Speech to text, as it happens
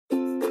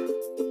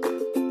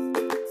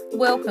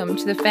Welcome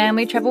to the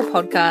Family Travel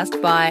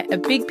Podcast by A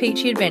Big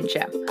Peachy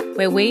Adventure,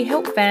 where we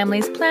help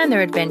families plan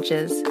their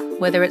adventures,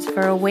 whether it's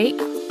for a week,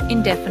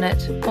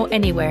 indefinite, or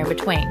anywhere in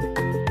between.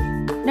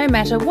 No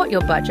matter what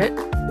your budget,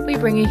 we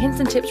bring you hints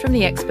and tips from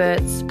the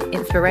experts,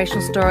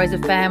 inspirational stories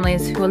of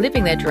families who are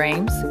living their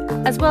dreams,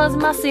 as well as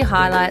must-see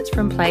highlights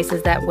from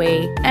places that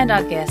we and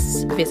our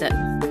guests visit.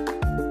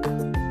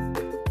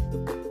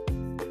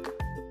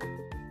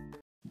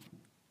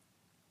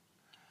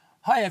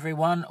 Hi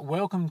everyone,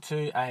 welcome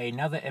to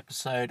another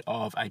episode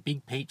of A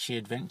Big Peachy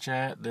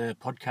Adventure, the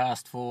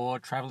podcast for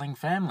travelling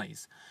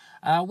families.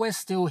 We're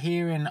still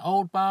here in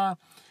Old Bar.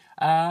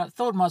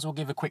 Thought might as well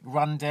give a quick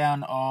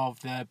rundown of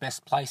the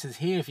best places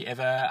here if you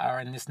ever are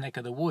in this neck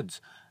of the woods.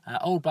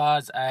 Old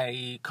Bar's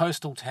a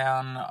coastal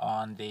town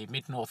on the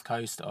mid-north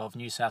coast of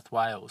New South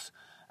Wales.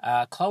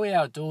 Chloe,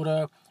 our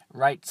daughter,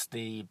 rates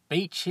the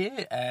beach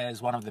here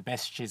as one of the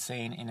best she's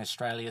seen in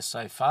Australia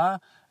so far,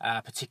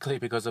 particularly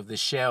because of the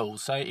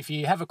shells. So if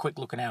you have a quick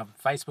look at our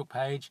Facebook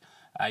page,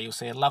 you'll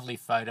see a lovely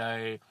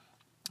photo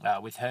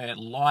with her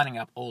lining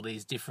up all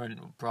these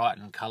different bright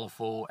and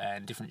colourful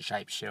and different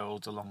shaped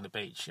shells along the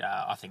beach.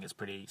 I think it's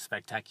pretty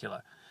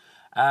spectacular.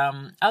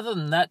 Other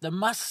than that, the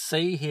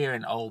must-see here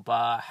in Old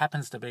Bar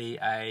happens to be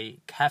a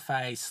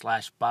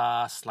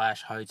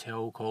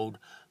cafe/bar/hotel called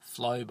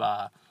Flow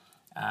Bar.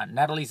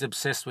 Natalie's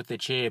obsessed with the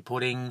chia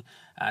pudding.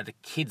 The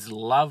kids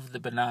love the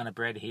banana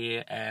bread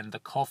here, and the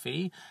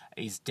coffee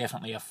is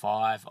definitely a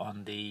 5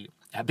 on the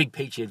Big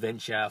Peachy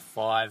Adventure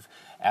 5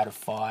 out of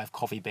 5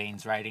 coffee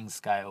beans rating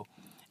scale.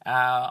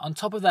 On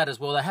top of that as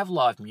well, they have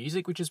live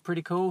music, which is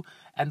pretty cool,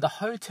 and the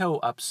hotel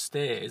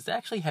upstairs, they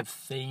actually have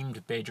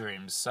themed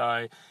bedrooms.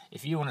 So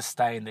if you want to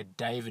stay in the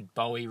David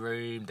Bowie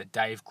room, the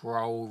Dave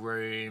Grohl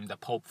room, the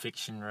Pulp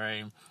Fiction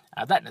room,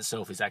 that in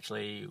itself is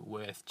actually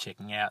worth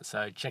checking out.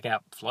 So check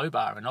out Flow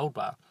Bar and Old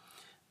Bar.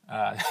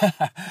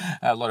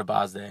 A lot of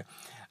bars there.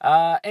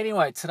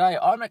 Anyway, today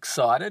I'm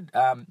excited,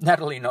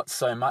 Natalie not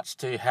so much,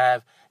 to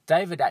have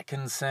David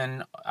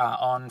Atkinson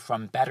on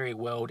from Battery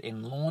World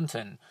in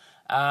Launton.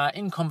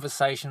 In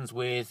conversations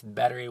with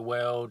Battery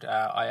World,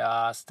 I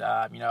asked,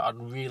 I'd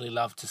really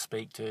love to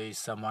speak to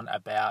someone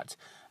about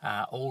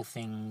all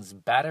things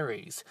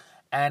batteries.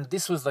 And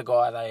this was the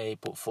guy they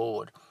put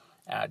forward.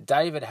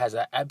 David has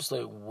an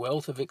absolute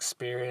wealth of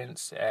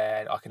experience,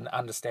 and I can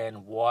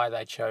understand why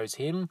they chose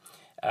him.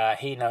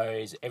 He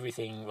knows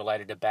everything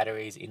related to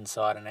batteries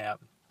inside and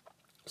out.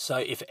 So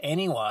if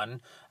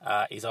anyone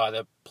is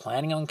either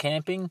planning on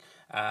camping,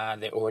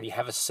 they already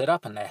have a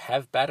setup and they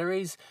have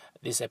batteries,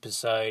 this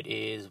episode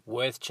is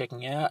worth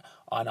checking out.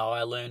 I know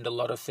I learned a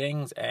lot of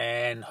things,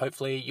 and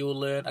hopefully you'll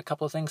learn a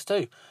couple of things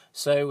too.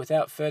 So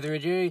without further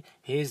ado,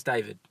 here's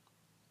David.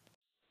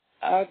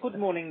 Good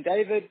morning,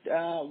 David.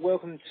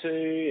 Welcome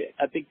to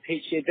A Big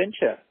Peachy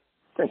Adventure.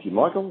 Thank you,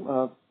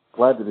 Michael.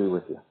 Glad to be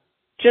with you.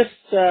 Just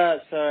so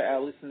our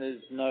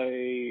listeners know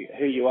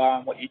who you are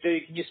and what you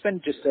do, can you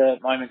spend just a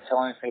moment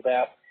telling us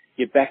about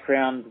your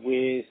background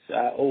with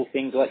all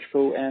things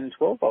electrical and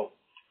 12-volt?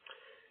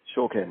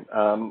 Sure can.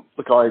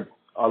 Look, I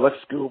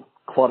left school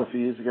quite a few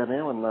years ago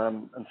now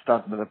and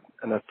started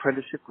an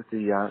apprenticeship with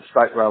the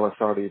State Rail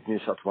Authority of New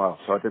South Wales.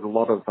 So I did a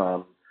lot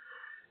of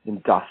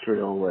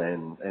industrial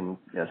and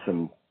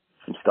some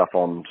stuff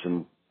on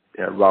some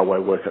railway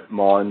work at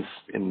mines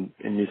in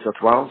New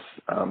South Wales.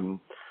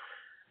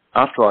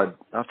 After I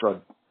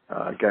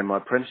gained my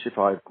apprenticeship,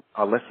 I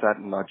left that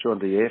and I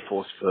joined the Air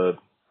Force for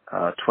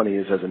 20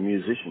 years as a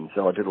musician.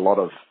 So I did a lot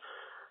of,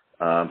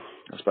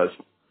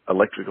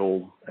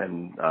 electrical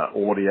and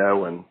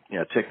audio and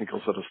technical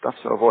sort of stuff.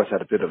 So I've always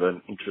had a bit of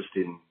an interest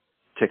in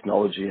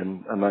technology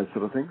and those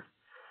sort of things.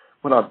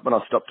 When I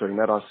stopped doing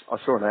that, I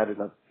saw an ad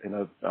in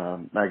a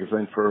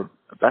magazine for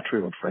a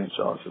Battery World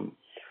franchise, and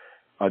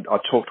I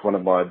talked one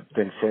of my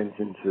then friends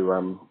into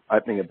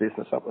opening a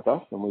business up with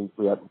us, and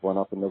we opened one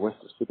up in the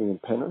west of Sydney in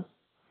Penrith,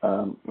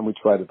 and we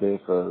traded there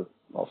for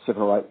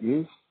 7 or 8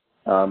 years,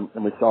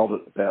 and we sold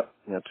it about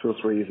 2 or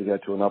 3 years ago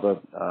to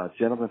another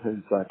gentleman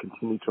who's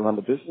continued to run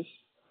the business.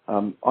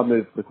 I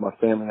moved with my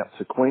family up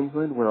to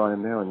Queensland, where I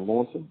am now in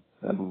Launton,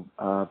 and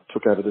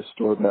took over this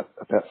store about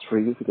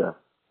 3 years ago.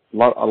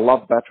 I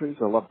love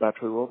batteries. I love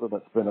Battery World, and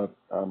it's been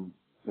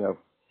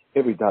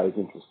every day is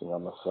interesting, I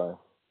must say.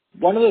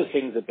 One of the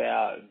things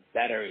about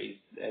batteries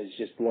has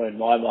just blown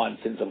my mind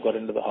since I've got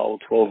into the whole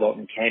 12-volt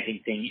and camping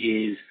thing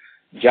is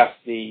just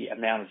the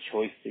amount of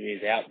choice there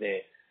is out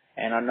there.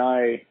 And I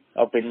know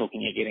I've been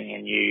looking at getting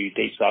a new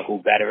deep cycle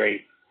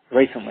battery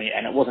recently,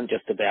 and it wasn't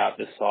just about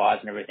the size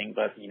and everything,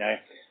 but,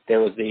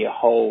 there was the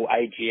whole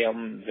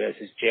AGM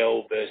versus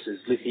gel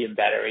versus lithium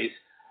batteries.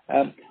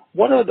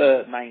 What are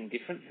the main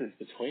differences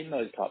between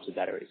those types of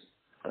batteries?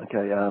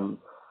 Okay,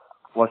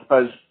 well, I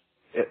suppose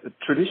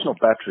traditional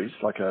batteries,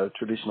 like a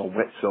traditional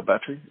wet cell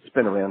battery, it's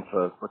been around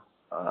for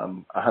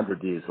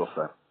 100 years or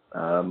so.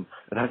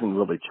 It hasn't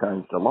really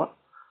changed a lot.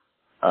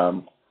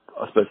 I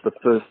suppose the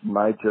first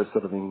major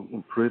sort of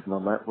improvement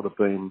on that would have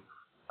been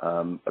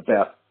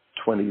about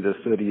 20 to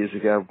 30 years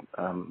ago.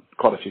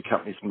 Quite a few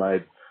companies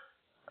made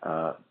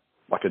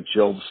like a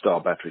gel style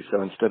battery.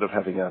 So instead of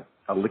having a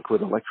a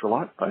liquid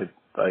electrolyte.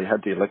 They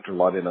had the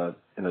electrolyte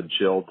in a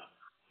gelled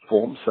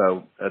form,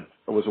 so it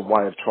was a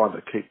way of trying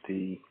to keep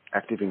the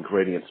active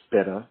ingredients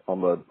better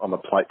on the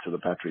plates of the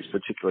batteries,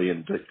 particularly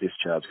in deep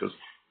discharge, because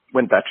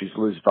when batteries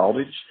lose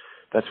voltage,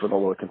 that's when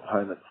all the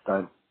components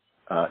don't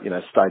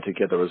stay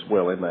together as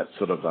well in that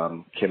sort of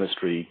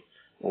chemistry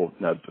or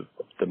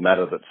the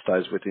matter that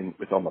stays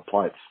on the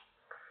plates.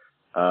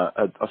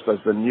 I suppose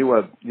the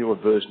newer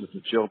version of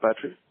the gel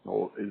battery,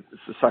 or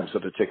it's the same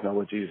sort of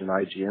technology as an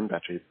AGM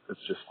battery. It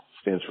just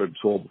stands for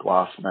absorbed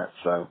glass mat.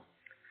 So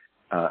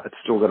it's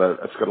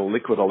got a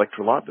liquid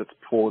electrolyte that's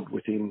poured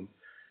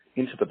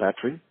into the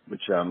battery,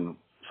 which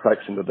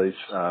soaks into these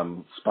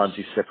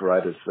spongy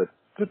separators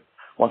that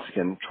once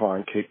again try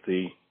and keep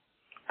the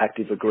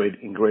active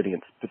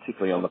ingredients,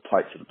 particularly on the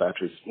plates of the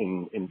batteries,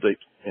 in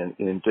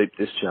deep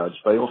discharge.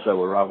 They also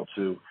were able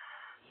to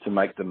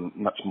make them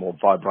much more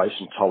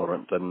vibration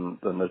tolerant than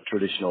the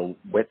traditional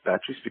wet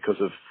batteries because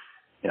of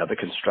the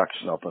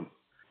construction of them.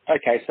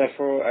 Okay, so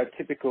for a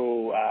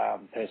typical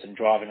person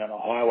driving on a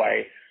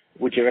highway,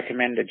 would you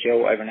recommend a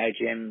gel over an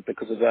AGM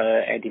because of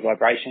the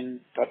anti-vibration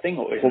type thing,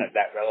 or isn't it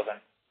that relevant?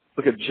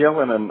 Look, a gel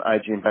and an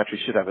AGM battery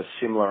should have a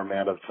similar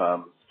amount of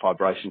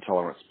vibration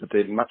tolerance, but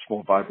they're much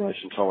more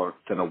vibration tolerant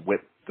than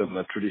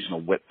the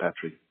traditional wet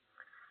battery.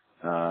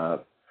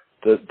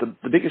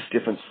 The biggest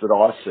difference that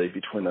I see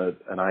between an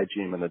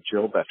AGM and a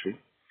gel battery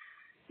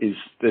is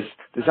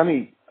there's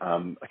only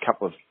a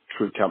couple of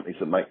true companies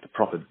that make the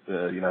proper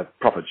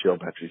gel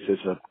batteries.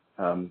 There's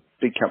a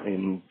big company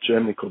in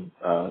Germany called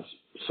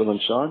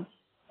Sonnenschein,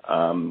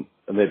 and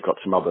they've got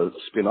some other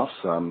spin-offs.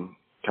 A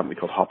company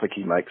called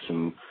Hoppecky makes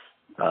some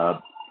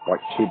like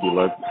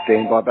tubular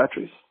standby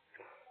batteries,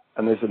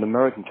 and there's an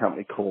American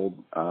company called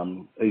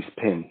East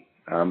Penn.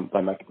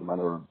 They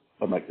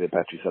make their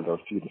batteries under a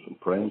few different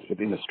brands, but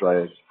in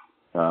Australia,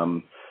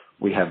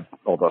 we have,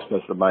 although I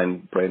suppose the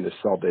main brand has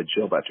sold their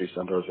gel batteries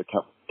under is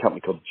a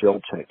company called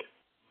Geltech.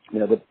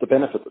 The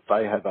benefit that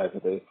they have over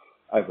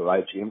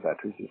AGM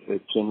batteries is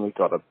they've generally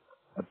got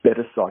a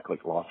better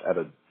cyclic life at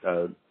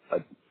a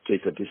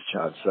deeper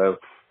discharge. So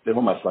they're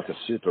almost like a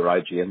super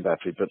AGM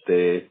battery, but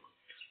they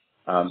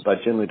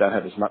generally don't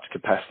have as much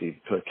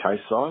capacity per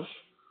case size.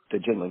 They're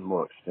generally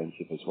more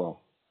expensive as well.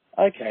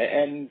 Okay,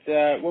 and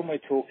when we're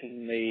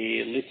talking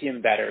the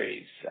lithium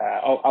batteries,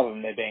 other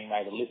than they're being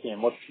made of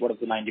lithium, what are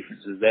the main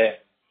differences there?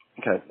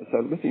 Okay, so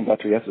lithium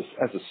battery as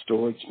a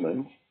storage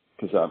means,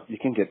 because you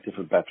can get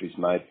different batteries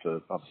made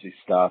for obviously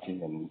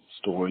starting and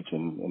storage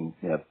and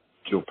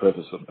dual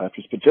purpose sort of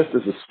batteries, but just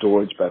as a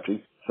storage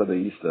battery, so they're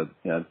used to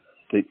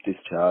deep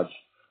discharge,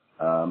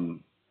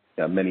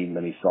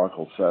 many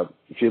cycles. So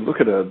if you look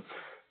at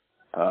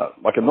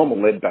like a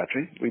normal lead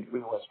battery,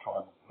 we always try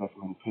and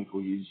recommend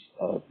people use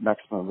a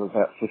maximum of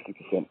about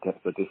 50%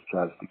 depth of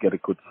discharge to get a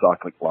good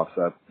cyclic life,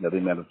 so the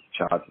amount of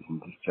charges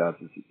and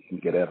discharges that you can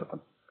get out of them.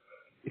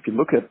 If you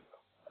look at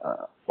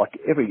like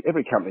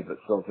every company that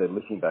sells their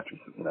lithium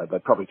batteries, they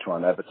probably try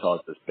and advertise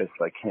as best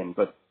they can,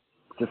 but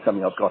just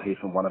something I've got here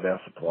from one of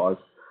our suppliers,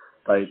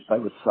 they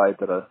would say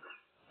that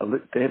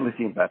their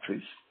lithium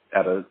batteries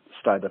at a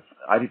state of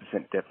 80%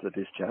 depth of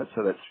discharge,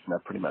 so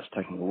that's pretty much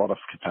taking a lot of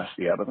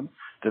capacity out of them,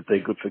 that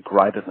they're good for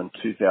greater than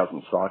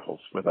 2,000 cycles,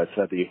 where they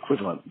say the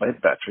equivalent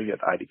lead battery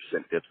at 80%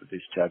 depth of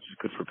discharge is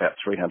good for about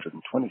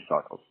 320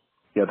 cycles.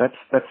 Yeah,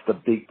 that's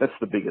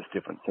the biggest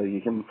difference. So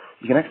you can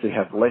actually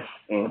have less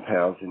amp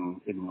hours in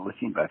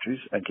lithium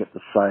batteries and get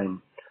the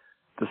same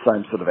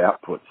sort of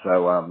output.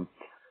 So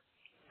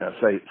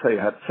say you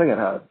had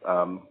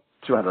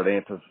 200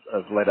 amp of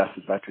lead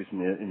acid batteries in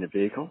your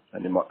vehicle,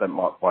 and that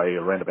might weigh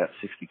around about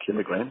 60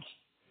 kilograms.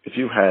 If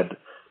you had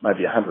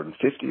maybe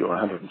 150 or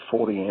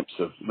 140 amps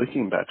of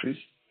lithium batteries,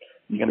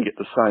 you're going to get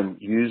the same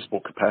usable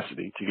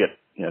capacity to get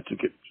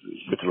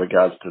with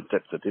regards to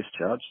depth of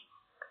discharge,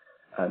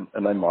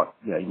 and they might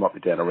you might be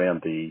down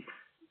around the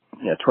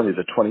 20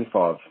 to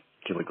 25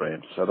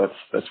 kilograms. So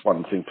that's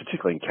one thing,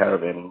 particularly in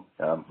caravanning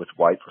with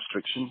weight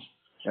restrictions.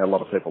 A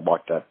lot of people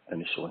like that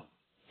initially.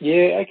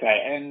 Yeah, okay,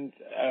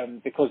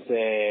 and because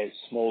they're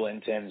small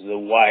in terms of the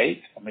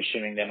weight, I'm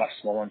assuming they're much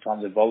smaller in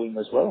terms of volume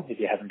as well. If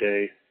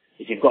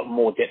you've got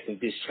more depth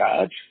of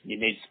discharge, you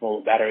need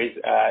smaller batteries.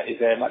 Is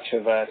there much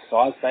of a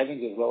size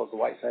savings as well as the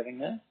weight saving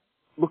there?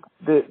 Look,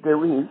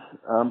 there is,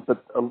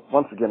 but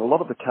once again, a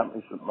lot of the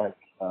companies that make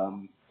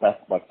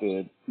like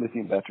their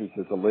lithium batteries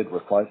as a lead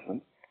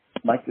replacement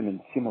make them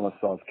in similar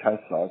size case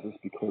sizes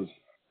because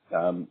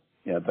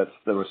that's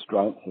the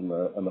restraints and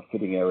the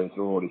fitting areas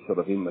are already sort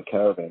of in the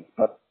caravans.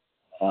 But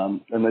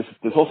and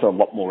there's also a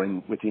lot more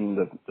within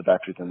the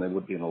battery than there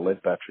would be in a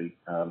lead battery.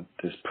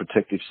 There's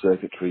protective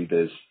circuitry.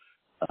 There's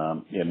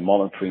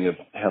monitoring of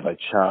how they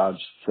charge.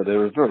 So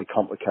they're a very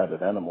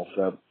complicated animal.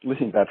 So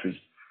lithium batteries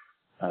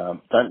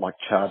don't like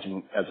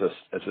charging as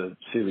a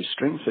series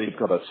string. So you've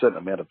got a certain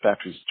amount of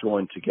batteries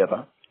joined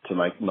together to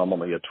make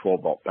nominally a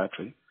 12-volt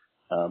battery.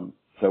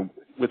 So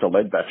with a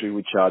lead battery,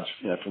 we charge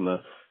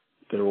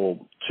they're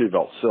all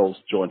 2-volt cells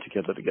joined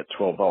together to get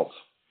 12 volts.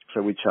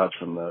 So we charge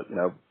from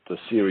the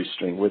series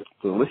string. With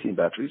the lithium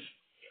batteries,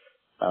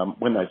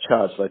 when they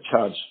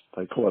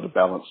they call it a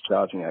balanced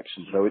charging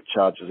action. So it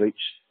charges each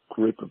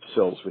group of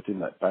cells within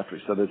that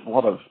battery. So there's a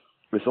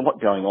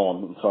lot going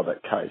on inside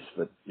that case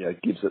that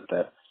gives it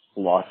that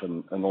life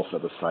and also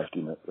the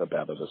safety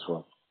about it as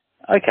well.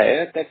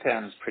 Okay, that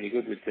sounds pretty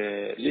good with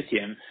the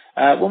lithium.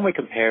 When we're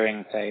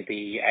comparing, say,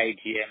 the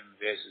AGM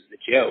versus the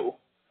gel,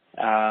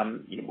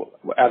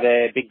 are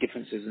there big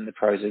differences in the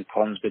pros and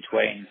cons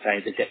between,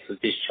 say, the depth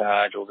of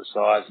discharge or the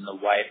size and the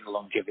weight and the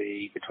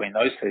longevity between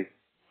those two?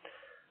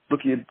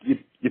 Look,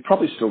 you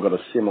probably still got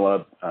a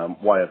similar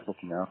way of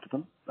looking after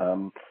them.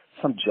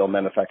 Some gel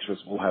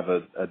manufacturers will have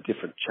a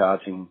different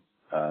charging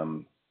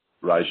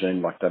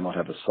regime, like they might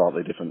have a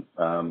slightly different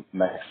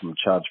maximum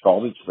charge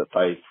voltage that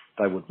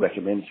they would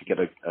recommend to get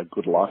a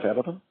good life out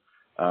of them.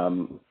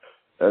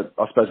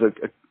 I suppose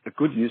a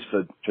good use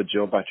for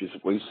gel batteries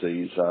that we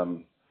see is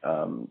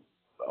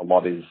a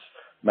lot is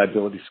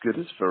mobility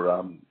scooters for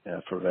our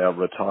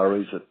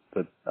retirees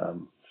that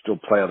still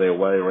plough their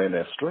way around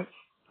our streets.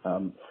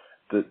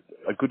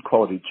 A good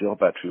quality gel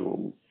battery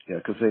will,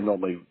 because they're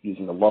normally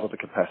using a lot of the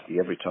capacity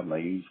every time they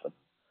use them.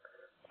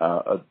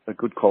 A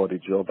good quality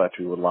gel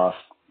battery will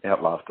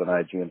outlast an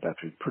AGM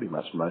battery pretty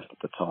much most of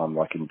the time,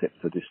 like in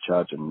depth of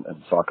discharge and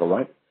cycle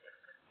rate.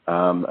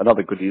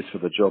 Another good use for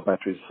the gel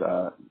batteries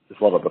is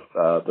a lot of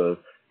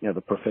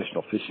the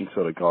professional fishing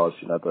sort of guys,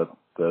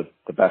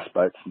 the bass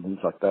boats and things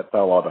like that.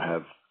 They'll either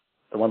have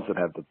the ones that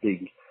have the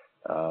big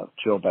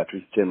gel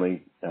batteries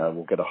generally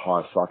will get a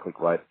higher cyclic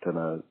rate than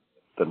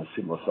a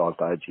similar sized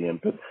AGM.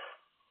 But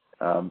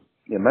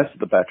most of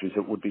the batteries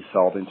that would be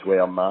sold into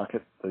our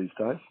market these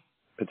days,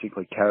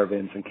 particularly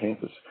caravans and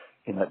campers,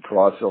 in that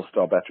dry cell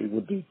style battery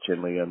would be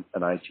generally an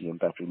AGM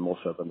battery more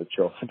so than the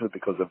gel, simply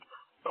because of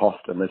cost.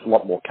 And there's a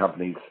lot more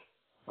companies,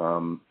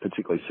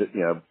 particularly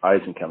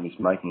Asian companies,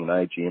 making an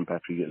AGM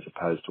battery as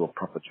opposed to a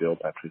proper gel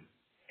battery.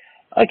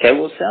 Okay,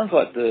 well, it sounds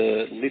like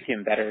the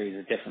lithium batteries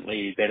are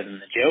definitely better than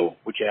the gel,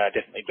 which are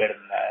definitely better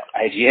than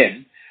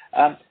the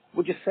AGM.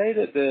 Would you say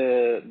that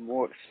the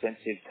more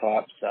expensive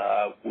types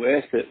are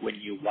worth it when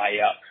you weigh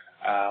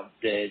up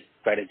the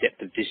greater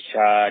depth of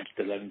discharge,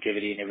 the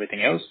longevity and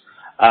everything else?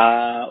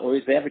 Or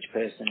is the average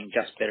person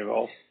just better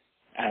off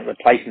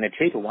replacing the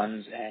cheaper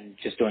ones and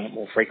just doing it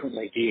more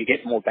frequently? Do you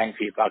get more bang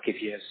for your buck if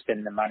you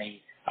spend the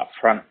money up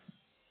front?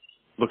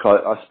 Look,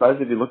 I suppose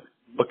if you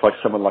look like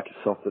someone like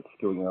yourself that's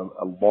doing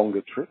a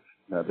longer trip,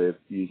 they're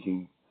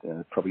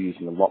probably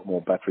using a lot more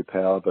battery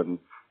power than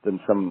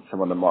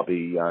someone that might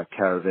be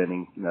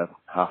caravanning,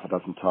 half a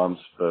dozen times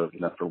for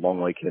a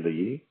long weekend a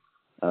year.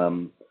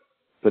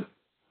 But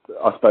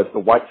I suppose the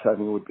weight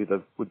saving would be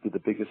the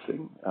biggest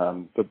thing.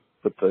 But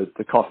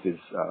the cost is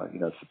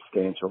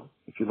substantial.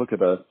 If you look at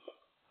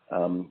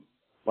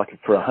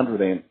for a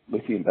 100 amp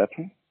lithium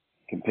battery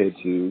compared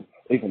to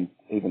even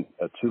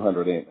a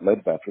 200 amp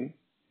lead battery,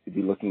 you'd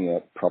be looking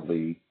at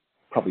probably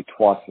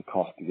twice the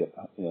cost to get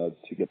that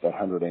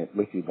 100 amp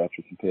lithium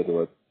battery compared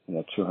to a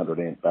 200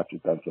 amp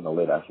battery based on a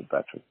lead acid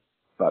battery.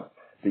 But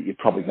you're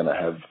probably going to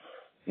have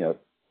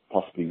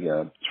possibly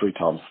 3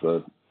 times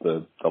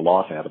the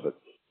life out of it.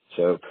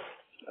 So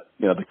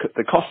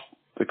the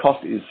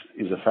cost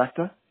is a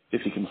factor.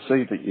 If you can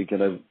see that you're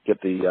going to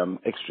get the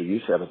extra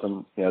use out of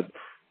them,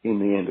 in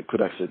the end it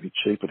could actually be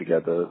cheaper to go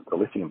the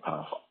lithium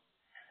path.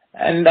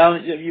 And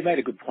you made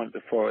a good point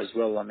before as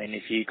well. I mean,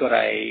 if you got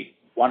a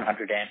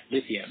 100 amp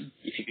lithium,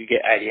 if you could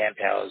get 80 amp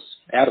hours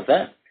out of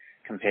that,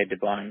 compared to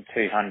buying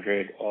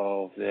 200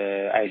 of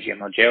the AGM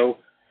or gel,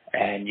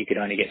 and you could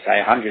only get, say,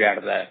 100 out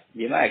of that,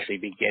 you may actually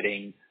be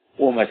getting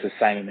almost the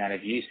same amount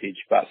of usage,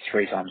 but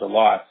 3 times the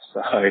life. So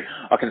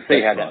I can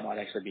see how that might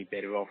actually be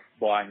better off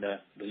buying the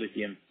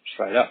lithium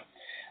straight up.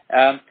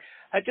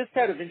 Just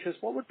out of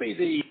interest, what would be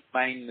the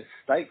main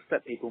mistakes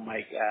that people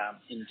make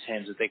in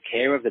terms of the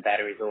care of the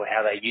batteries or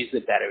how they use the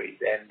batteries?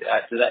 And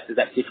does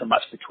that differ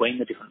much between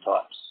the different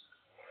types?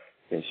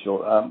 Yeah,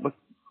 sure. Look,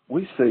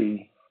 we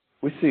see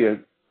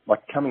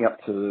like coming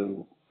up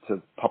to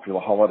popular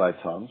holiday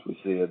times, we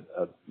see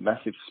a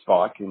massive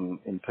spike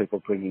in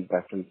people bringing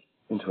batteries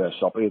into our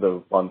shop, either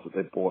ones that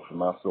they've bought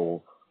from us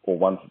or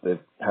ones that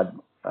they've had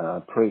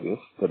previous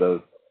that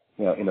are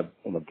in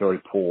a very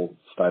poor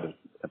state of,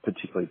 a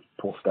particularly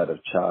poor state of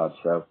charge.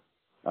 So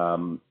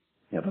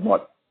they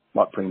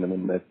might bring them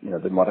in that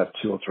they might have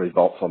 2 or 3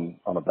 volts on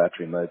a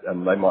battery,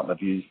 and they might not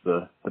have used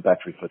the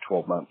battery for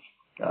 12 months.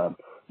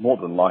 More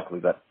than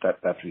likely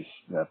that battery's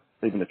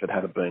even if it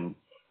had been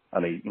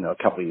only a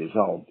couple of years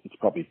old, it's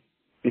probably,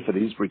 if it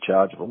is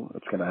rechargeable,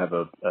 it's going to have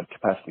a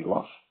capacity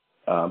loss,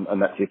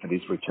 and that's if it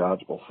is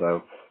rechargeable.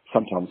 So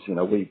sometimes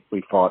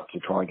we fight to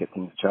try and get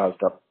things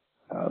charged up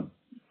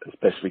as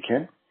best we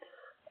can,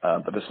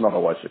 but it's not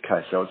always the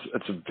case. So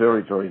it's a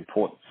very, very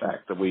important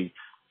fact that we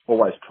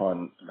always try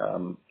and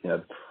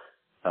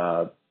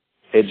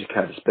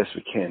educate as best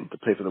we can the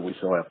people that we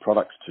sell our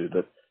products to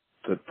that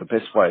the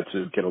best way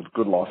to get a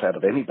good life out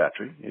of any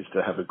battery is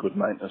to have a good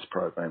maintenance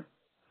program.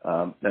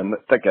 And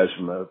that goes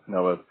from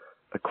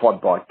a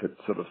quad bike that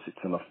sort of sits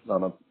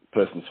on a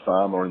person's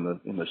farm or in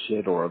the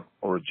shed, or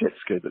a jet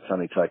ski that's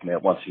only taken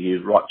out once a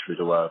year, right through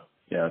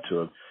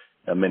to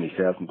many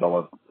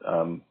 $1,000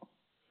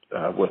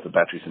 worth of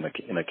batteries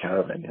in a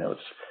caravan.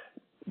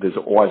 There's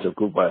always a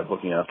good way of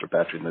looking after a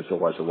battery, and there's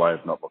always a way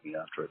of not looking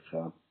after it.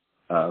 So,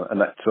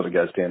 and that sort of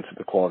goes down to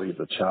the quality of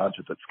the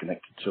charger that's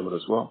connected to it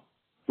as well.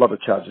 A lot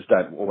of chargers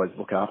don't always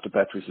look after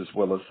batteries as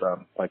well as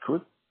they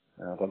could.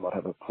 They might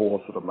have a poor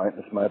sort of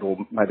maintenance mode, or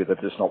maybe they're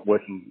just not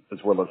working as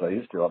well as they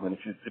used to. I mean,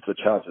 if the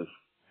charger's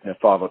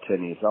 5 or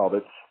 10 years old,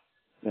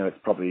 it's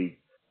probably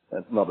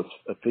not as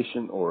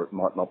efficient, or it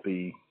might not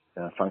be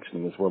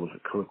functioning as well as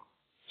it could.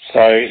 So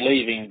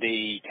leaving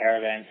the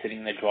caravan sitting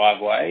in the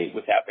driveway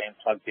without being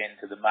plugged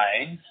into the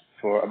mains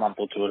for a month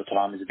or two at a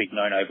time is a big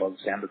no-no by the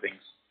sound of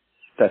things.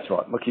 That's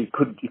right. Look, you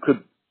could,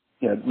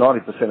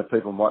 90% of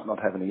people might not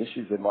have any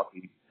issues. They might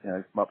be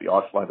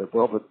isolated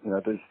well, but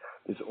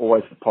there's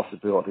always the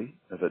possibility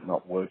of it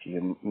not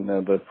working. And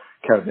the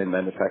caravan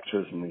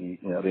manufacturers and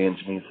the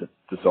engineers that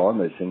design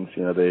these things,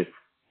 they're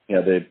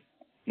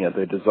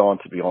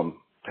designed to be on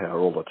power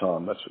all the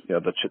time. That's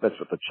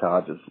what the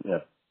chargers,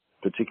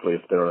 particularly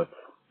if they're a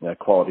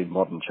quality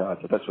modern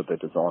charger, that's what they're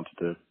designed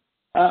to do.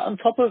 On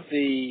top of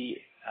the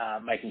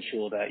making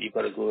sure that you've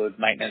got a good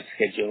maintenance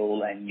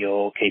schedule and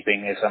you're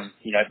keeping some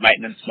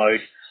maintenance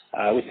mode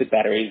with the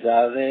batteries,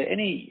 are there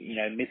any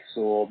myths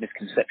or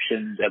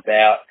misconceptions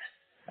about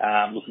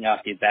looking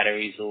after your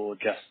batteries, or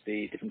just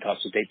the different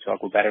types of deep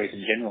cycle batteries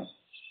in general?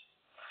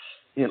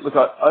 Yeah, look,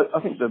 I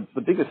think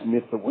the biggest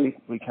myth that we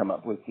come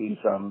up with is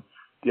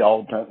the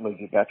old "don't leave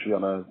your battery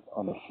on a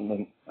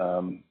cement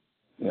on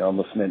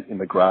the cement in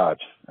the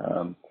garage."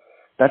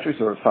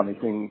 Batteries are a funny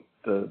thing.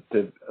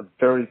 They're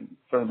very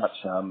very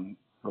much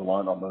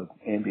reliant on the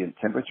ambient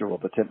temperature or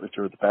the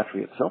temperature of the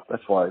battery itself.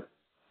 That's why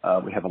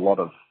we have a lot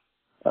of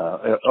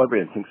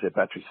everyone thinks their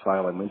batteries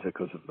fail in winter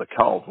because of the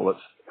cold. Well,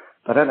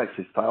 they don't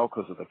actually fail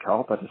because of the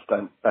cold.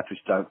 Batteries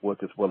don't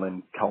work as well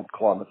in cold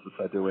climates as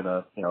they do in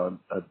a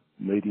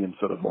medium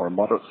sort of or a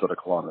moderate sort of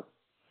climate.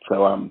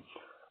 So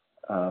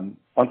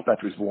once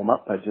batteries warm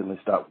up, they generally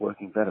start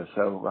working better.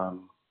 So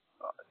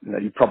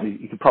you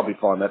could probably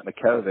find that in the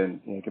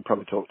caravan. You can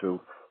probably talk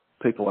to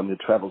people on your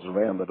travels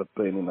around that have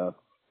been in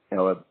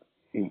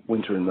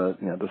winter in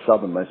the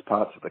southernmost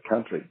parts of the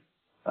country,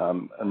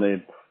 and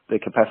their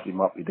capacity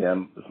might be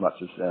down as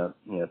much as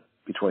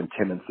between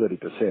 10 and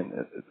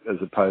 30%,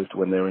 as opposed to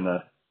when they're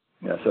in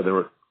so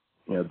they're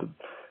the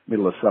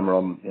middle of summer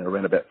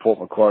around about Port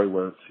Macquarie,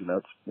 where it's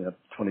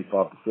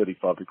 25 to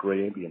 35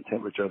 degree ambient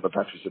temperature. The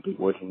batteries will be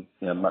working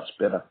much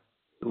better.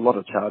 A lot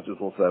of chargers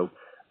also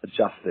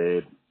adjust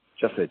their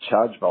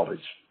charge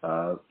voltage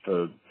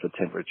for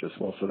temperature as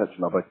well. So that's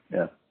another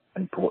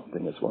important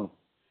thing as well.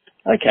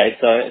 Okay,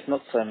 so it's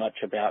not so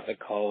much about the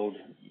cold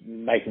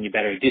making your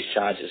battery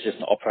discharge, it's just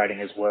not operating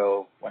as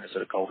well when it's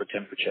at a colder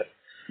temperature.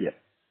 Yeah.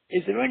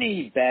 Is there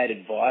any bad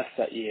advice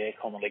that you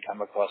commonly come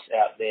across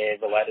out there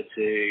related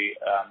to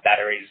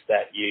batteries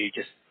that you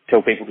just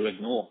tell people to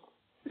ignore?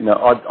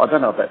 I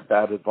don't know about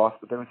bad advice,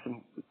 but there's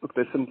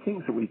some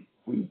things that we've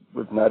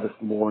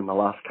noticed more in the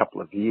last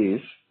couple of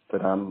years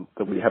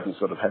that we haven't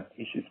sort of had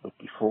issues with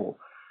before.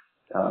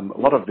 A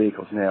lot of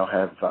vehicles now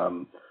have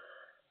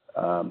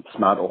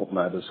smart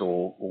alternators,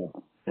 or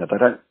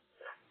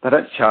they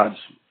don't charge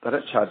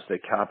their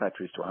car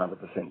batteries to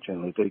 100%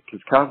 generally,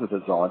 because cars are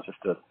designed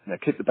just to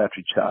keep the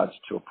battery charged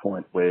to a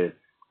point where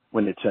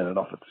when you turn it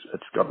off,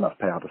 it's got enough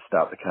power to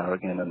start the car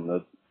again, and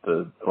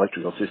the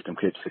electrical system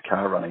keeps the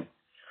car running.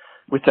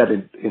 With that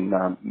in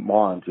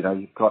mind,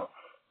 you've got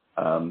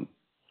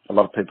a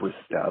lot of people with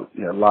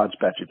large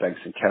battery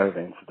banks and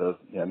caravans that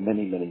are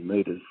many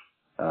meters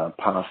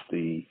past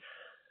the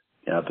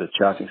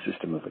charging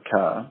system of the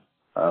car,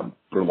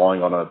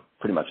 relying on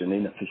pretty much an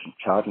inefficient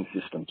charging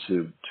system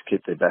to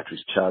keep their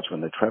batteries charged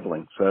when they're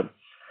travelling. So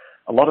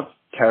a lot of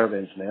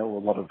caravans now,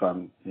 or a lot of I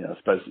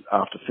suppose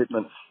after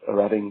fitments,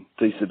 are adding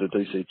DC to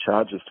DC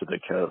chargers to their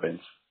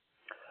caravans.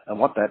 And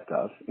what that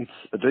does, it's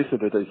a DC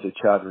to DC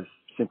charger is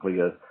simply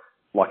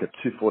like a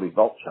 240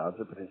 volt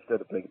charger, but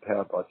instead of being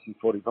powered by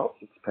 240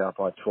 volts, it's powered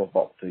by 12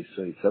 volt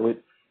DC. So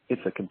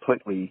it's a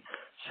completely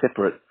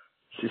separate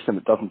system.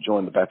 It doesn't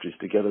join the batteries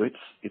together.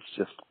 It's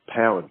just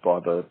powered by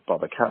the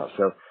car.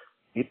 So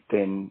it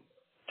then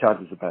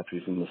charges the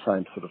batteries in the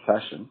same sort of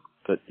fashion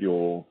that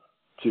your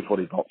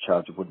 240 volt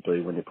charger would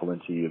be when you pull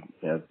into your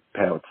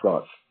powered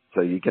sites.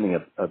 So you're getting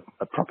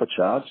a proper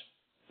charge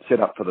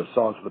set up for the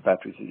size of the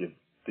batteries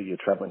that you're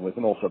travelling with,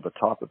 and also the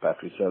type of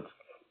battery. So it's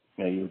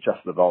you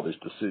adjust the voltage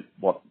to suit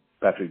what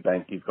battery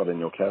bank you've got in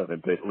your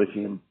caravan, be it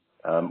lithium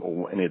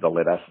or any of the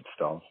lead acid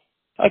styles.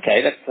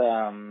 Okay,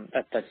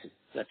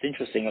 that's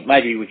interesting.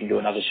 Maybe we can do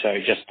another show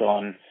just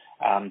on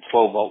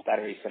 12 volt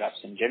battery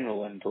setups in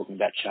general and talking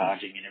about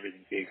charging and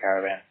everything for your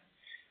caravan.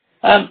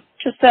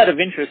 Just out of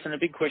interest, and a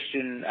big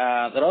question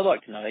that I'd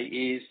like to know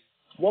is,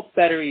 what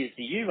batteries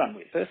do you run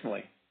with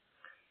personally?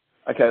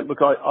 Okay,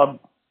 look, I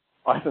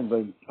haven't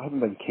been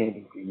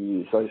camping for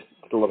years. I used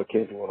to do a lot of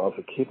camping when I was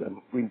a kid,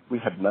 and we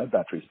had no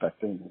batteries back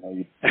then.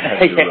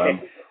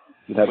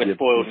 You'd have your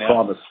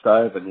Primus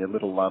stove and your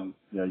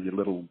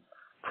little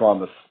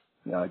Primus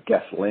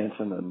gas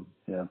lantern, and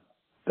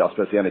I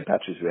suppose the only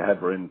batteries we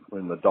had were in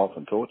the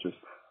Dolphin torches.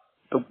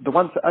 The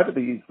ones that, over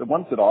the years, the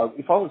ones that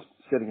if I was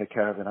setting a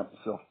caravan up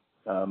myself,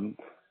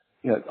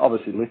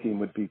 obviously lithium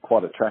would be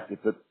quite attractive,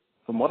 but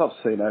from what I've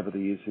seen over the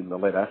years in the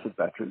lead acid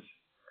batteries,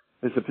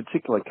 there's a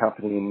particular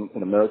company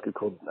in America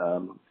called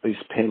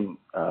East Penn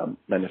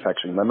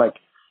Manufacturing. They make,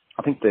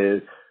 I think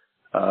I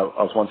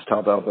was once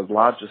told they're the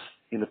largest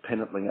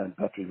independently owned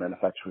battery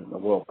manufacturer in the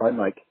world. They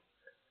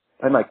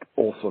make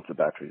all sorts of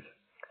batteries,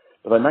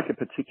 but they make a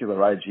particular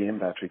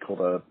AGM battery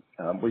called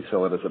we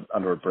sell it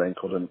under a brand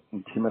called an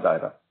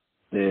Intimidator.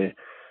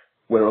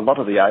 Where a lot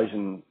of the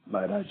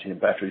Asian-made AGM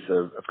batteries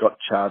have got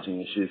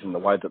charging issues in the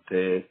way that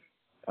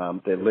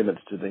they're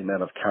limited to the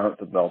amount of current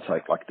that they'll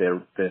take, like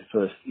their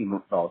first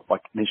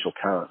initial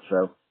current.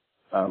 So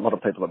a lot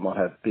of people that might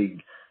have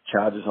big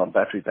charges on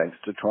battery banks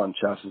to try and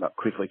charge them up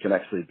quickly can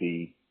actually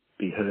be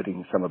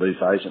hurting some of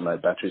these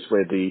Asian-made batteries.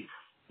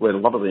 Where a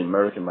lot of the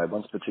American-made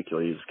ones,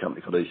 particularly is a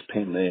company called East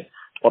Penn, they're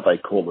what they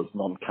call as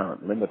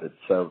non-current limited.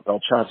 So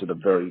they'll charge at a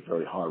very,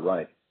 very high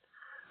rate.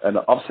 And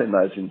I've seen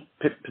those in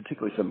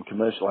particularly some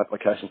commercial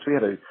applications. We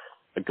had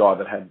a guy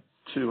that had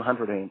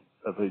 200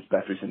 of these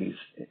batteries in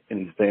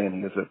his van.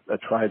 He was a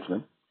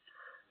tradesman,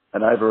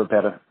 and over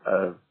about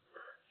a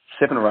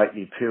 7 or 8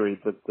 year period,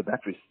 the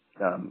batteries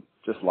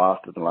just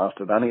lasted and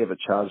lasted. Only ever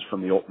charged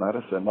from the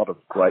alternator, so not a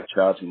great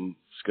charging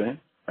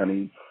scheme. And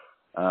he,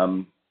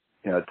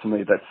 to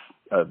me, that's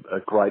a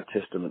great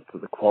testament to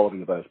the quality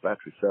of those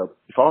batteries. So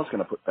if I was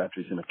going to put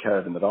batteries in a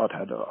caravan that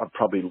I'd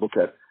probably look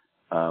at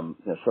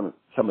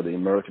some of the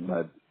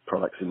American-made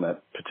products in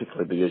that,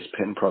 particularly the East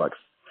Penn products.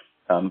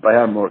 They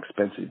are more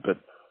expensive, but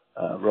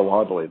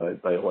reliably,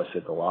 they always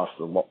said they'll last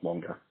a lot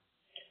longer.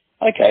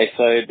 Okay,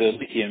 so the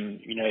lithium,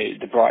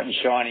 the bright and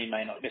shiny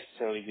may not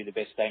necessarily be the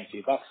best bang for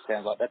your buck.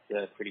 Sounds like that's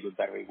a pretty good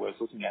battery worth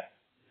looking at.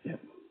 Yeah.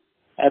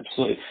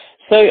 Absolutely.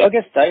 So I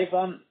guess, Dave,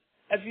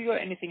 have you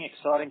got anything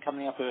exciting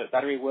coming up at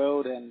Battery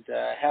World, and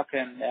how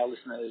can our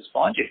listeners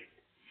find you?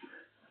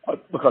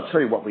 Look, I'll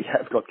tell you what we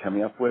have got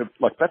coming up.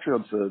 Battery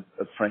World's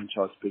a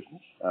franchise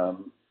business.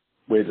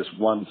 We're just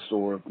one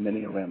store of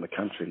many around the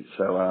country.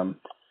 So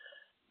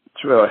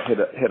through our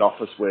head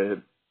office,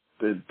 we're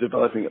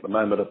developing at the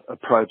moment a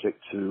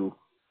project to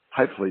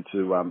hopefully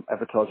to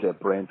advertise our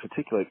brand,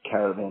 particularly at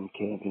caravan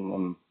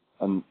camping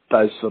and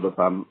those sort of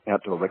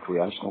outdoor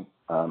recreational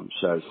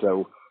shows.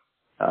 So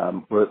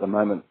we're at the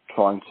moment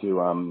trying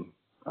to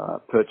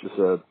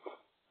purchase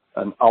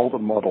an older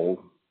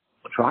model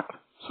truck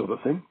sort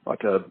of thing,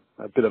 like a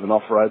bit of an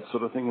off-road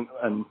sort of thing.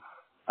 And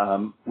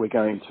we're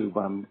going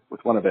to, with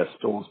one of our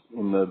stores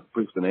in the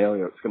Brisbane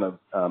area, it's going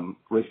to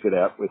refit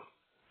out with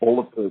all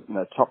of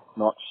the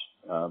top-notch,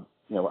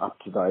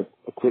 up-to-date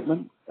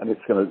equipment, and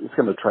it's going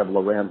to travel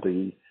around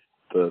the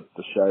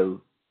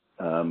show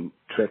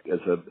trek as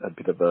a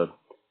bit of a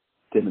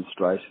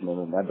demonstration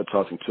and an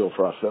advertising tool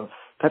for us. So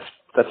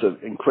that's an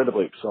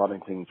incredibly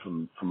exciting thing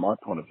from my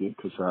point of view,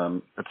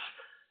 because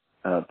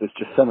there's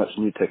just so much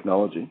new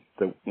technology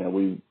that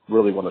we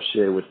really want to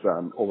share with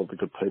all of the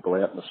good people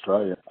out in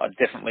Australia. I'd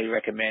definitely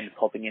recommend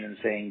popping in and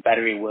seeing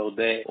Battery World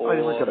there. Or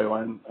you look at our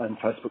own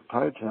Facebook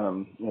page,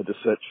 just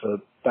search for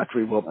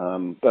Battery World.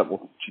 That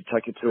should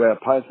take you to our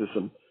page. There's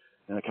some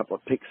a couple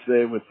of pics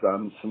there with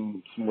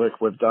some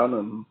work we've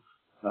done,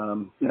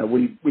 and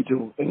we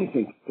do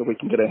anything that we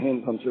can get our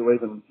hands onto,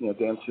 even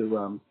down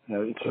to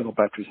internal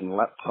batteries in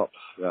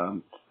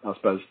laptops. I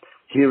suppose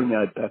hearing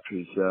aid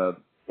batteries,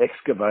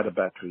 excavator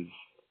batteries,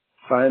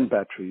 phone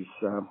batteries,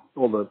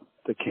 all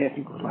the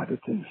camping related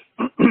things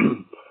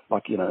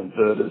like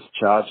inverters,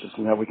 chargers.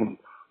 We can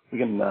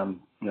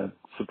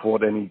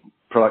support any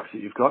products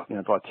that you've got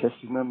by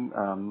testing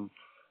them,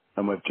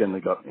 and we've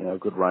generally got a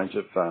good range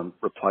of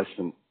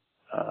replacement.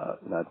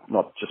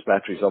 Not just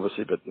batteries,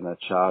 obviously, but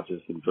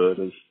chargers,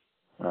 inverters.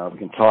 We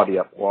can tidy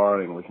up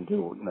wiring. We can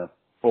do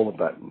all of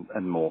that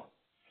and more.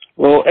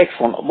 Well,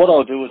 excellent. What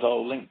I'll do is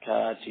I'll link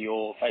to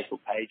your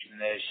Facebook page in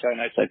the show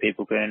notes so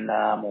people can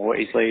more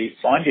easily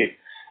find you.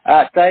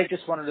 Dave,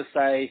 just wanted to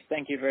say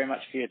thank you very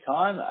much for your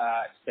time.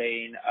 It's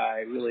been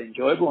really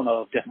enjoyable, and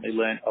I've definitely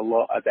learned a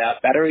lot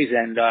about batteries,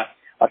 and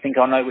I think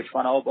I know which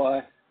one I'll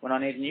buy when I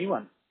need a new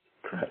one.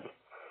 Great.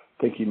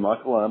 Thank you,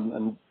 Michael,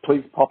 and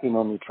please pop in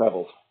on your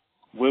travels.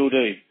 Will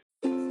do.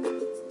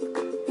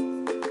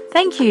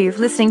 Thank you for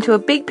listening to A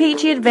Big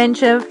Peachy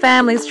Adventure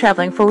Families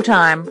Travelling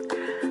Full-Time.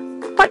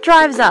 What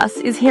drives us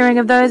is hearing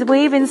of those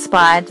we've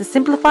inspired to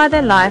simplify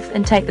their life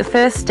and take the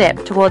first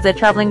step towards their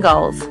travelling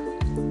goals.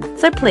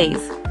 So please,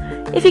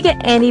 if you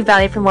get any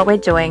value from what we're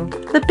doing,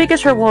 the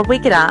biggest reward we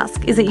could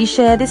ask is that you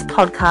share this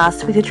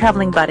podcast with your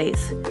travelling buddies.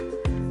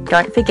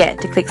 Don't forget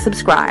to click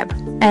subscribe,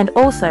 and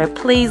also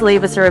please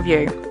leave us a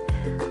review.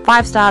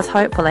 5 stars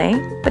hopefully,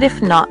 but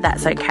if not,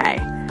 that's okay.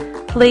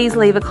 Please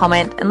leave a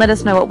comment and let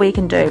us know what we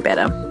can do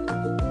better.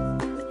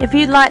 If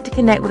you'd like to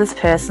connect with us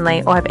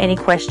personally or have any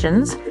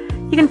questions,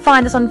 you can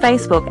find us on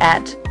Facebook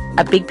at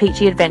A Big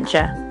Peachy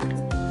Adventure.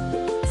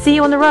 See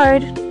you on the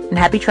road, and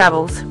happy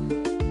travels.